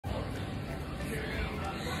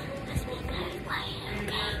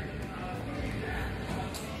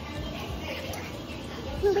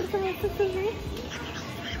so ready for our fufu, right?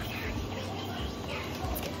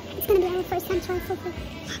 It's gonna be our first time trying fufu.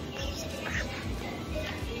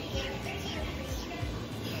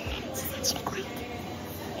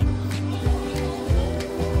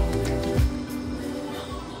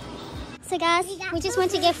 So guys, we just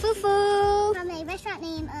went to get fufu from a restaurant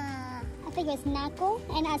named I think it's Naco,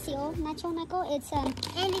 N-A-C-O, Nacho Naco. It's and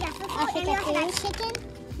we got fufu, Africa and we also got food. chicken.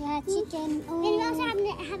 Yeah, chicken. Oh. And we also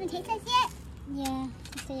haven't tasted this yet. Yeah,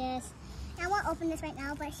 sister, yes. I won't open this right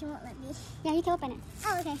now, but she won't let me. Yeah, you can open it.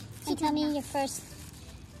 Oh, okay. And tell me your first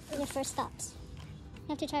thoughts. You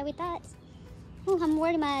have to try with that. Oh, I'm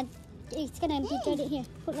worried it's gonna be dirty here.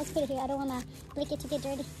 Let's put it here. I don't want my blanket to get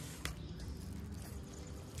dirty.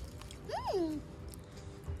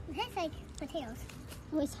 It tastes like potatoes.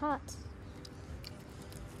 Oh, it's hot.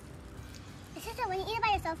 It's just that when you eat it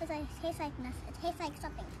by yourself, it tastes like nothing. It tastes like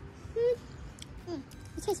something.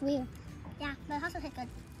 It tastes weird. Yeah, but it also tastes good.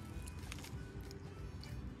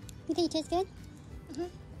 You think it tastes good?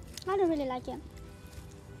 I don't really like it.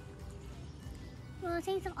 Well,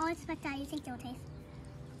 things don't always expect that you think they'll taste.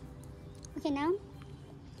 Okay, now.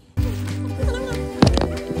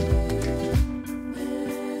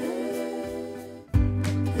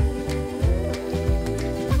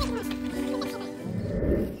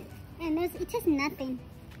 It tastes nothing.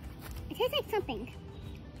 It tastes like something.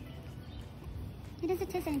 It doesn't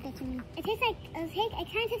taste anything to me. It tastes like, it kind of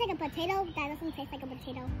tastes like a potato that doesn't taste like a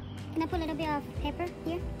potato. Can I put a little bit of pepper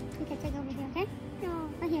here? You can take over here, okay? No.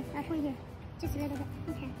 Oh, here. I'll put it here. Just a little bit.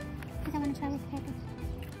 Okay. Because I want to try with pepper.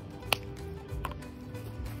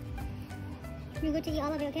 You're good to eat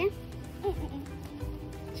all of it, okay?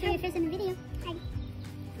 Show your face in the video. Hi.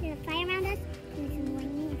 There's a fly around us. It's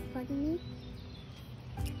annoying me. It's bugging me.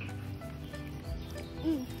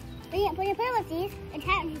 When you put it with these, it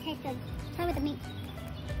tastes good. Try with the meat.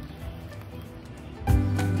 I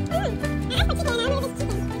like the chicken. I love this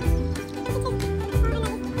chicken.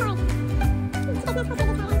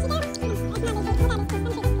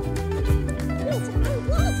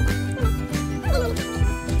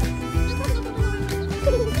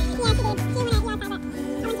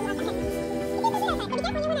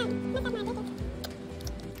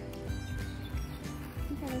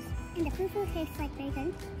 And the fufu tastes like bacon.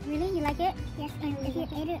 Really? You like it? Yes, and if you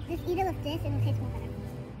eat it with this, it will taste more better.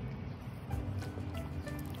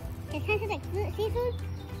 It kind of tastes like seafood,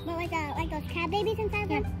 but like those crab babies inside of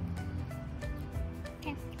them.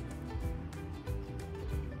 Okay.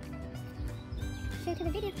 Show it to the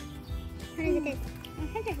video. How does it taste?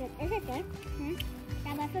 Is it good?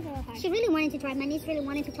 Yeah, but it feels a little hard. She really wanted to try. My niece really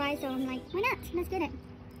wanted to try, so I'm like, why not? Let's get it.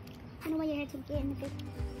 I don't know what you're here to get in the food.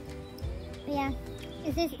 But yeah,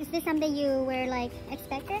 is this something you were like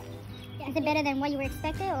expected? Yeah. Is it better than what you were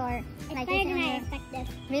expected, or It's like better than I expected.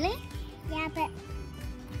 Really? Yeah, but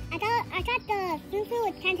I thought the fufu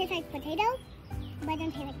would kind of taste like potato, but it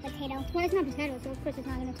doesn't taste like potato. Well, it's not potato, so of course it's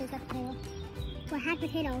not gonna taste like potato. Well, it had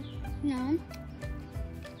potato. No.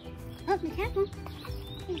 Oh, be careful.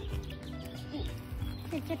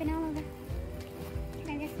 It's dripping all over.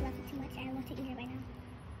 I just love it too much. I want to eat it right now.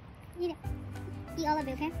 Eat it. Eat all of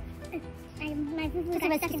it, okay? My fufu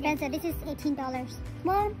Because it's expensive. This is $18.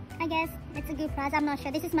 Well, I guess it's a good price. I'm not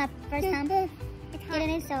sure. This is my first time It's hot.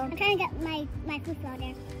 getting it, so. I'm trying to get my fufu out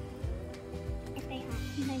there. It's very hot.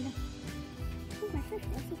 There you go. Ooh, my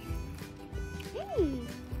fufu.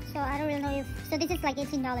 So I don't really know if. So this is like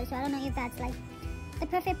 $18. So I don't know if that's like the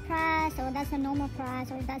perfect price, or that's a normal price,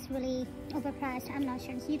 or if that's really overpriced. I'm not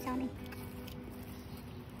sure. So you tell me.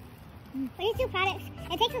 For these two products,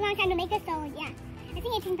 it takes a long time to make this, so yeah. I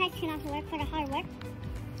think 18 price can also work for the hard work.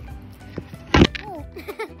 Oh,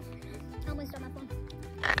 I almost dropped my phone.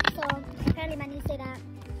 So apparently my niece said that.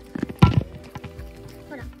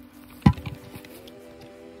 Hold on.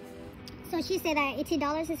 So she said that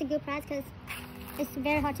 $18 is a good price because it's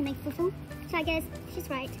very hard to make fufu. So I guess she's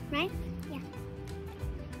right, right? Yeah.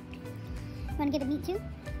 Want to get the meat too?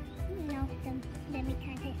 No, the meat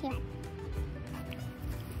kind of tastes Yeah.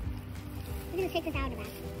 We're gonna take this out of the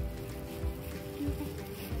bag.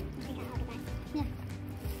 Take it out of the bag. Yeah.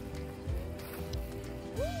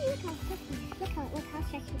 Ooh, look how stretchy. Look how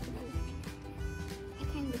stretchy it is. I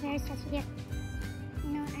can't Very stretchy. Here.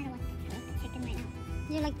 No, I don't want to try the chicken right now.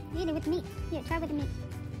 You like eat it with meat. Here, try with the meat.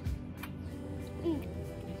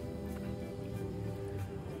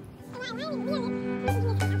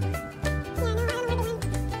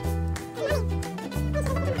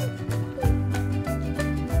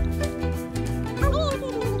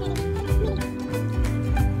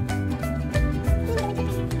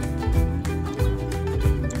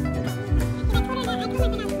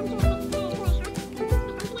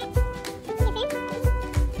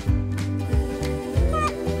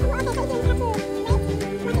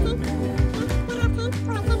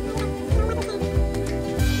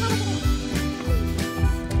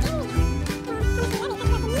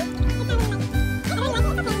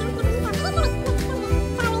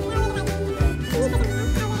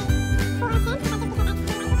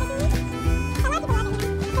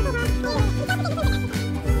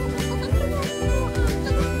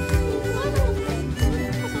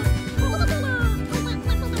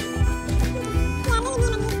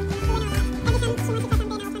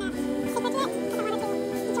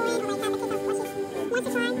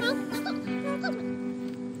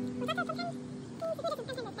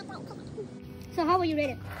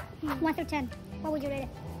 1 through 10. What would you rate it?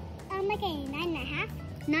 Like a 9.5.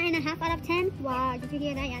 9.5 out of 10? Wow, did you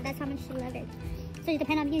hear that? Yeah, that's how much you love it. So it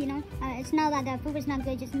depends on you, you know. It's not that the food is not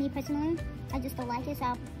good, just me personally. I just don't like it,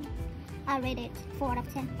 so I'll rate it 4 out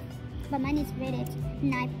of 10. But mine is rated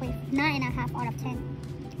 9.5 out of 10.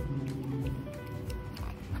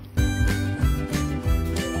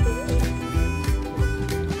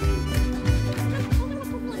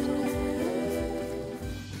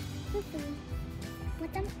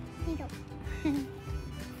 With them, here you go.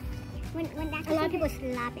 When that's A lot of people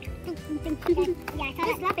slap it. Okay. Yeah, I saw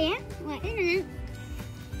that. Slap it, What, isn't it?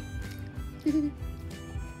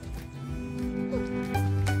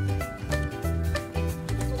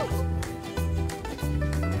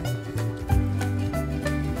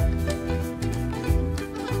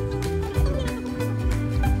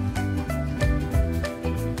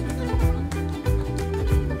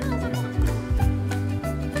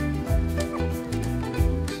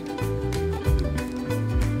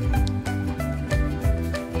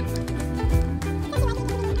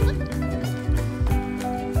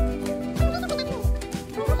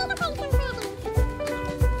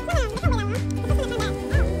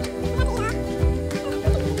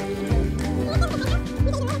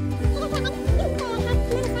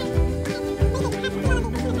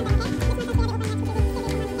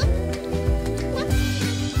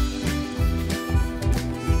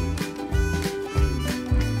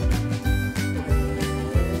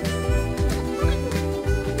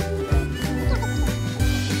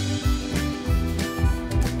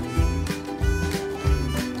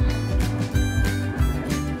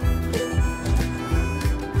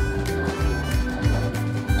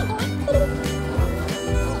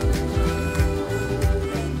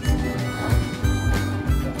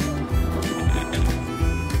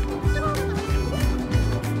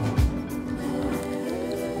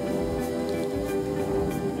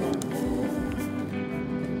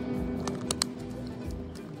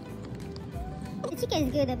 The chicken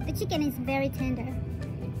is good. The chicken is very tender.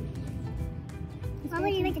 What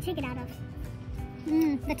would you make the chicken out of?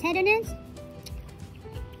 The tenderness?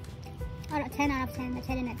 10 out of 10, the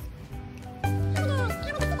tenderness.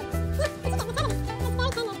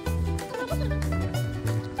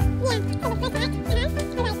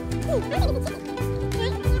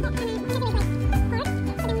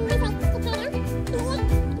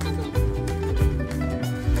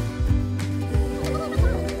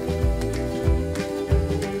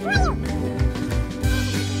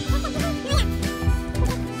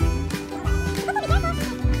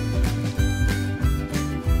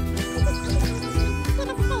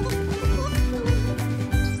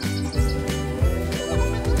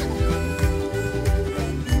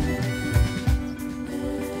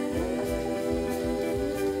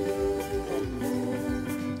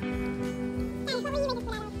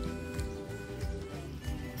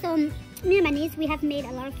 So me and my niece, we have made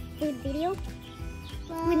a lot of food videos.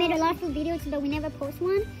 We made a lot of food videos, but we never post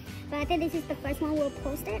one. But I think this is the first one we'll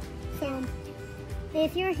post it. So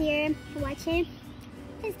if you're here watching,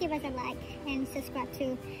 please give us a like and subscribe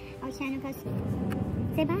to our channel.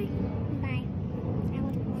 Say bye.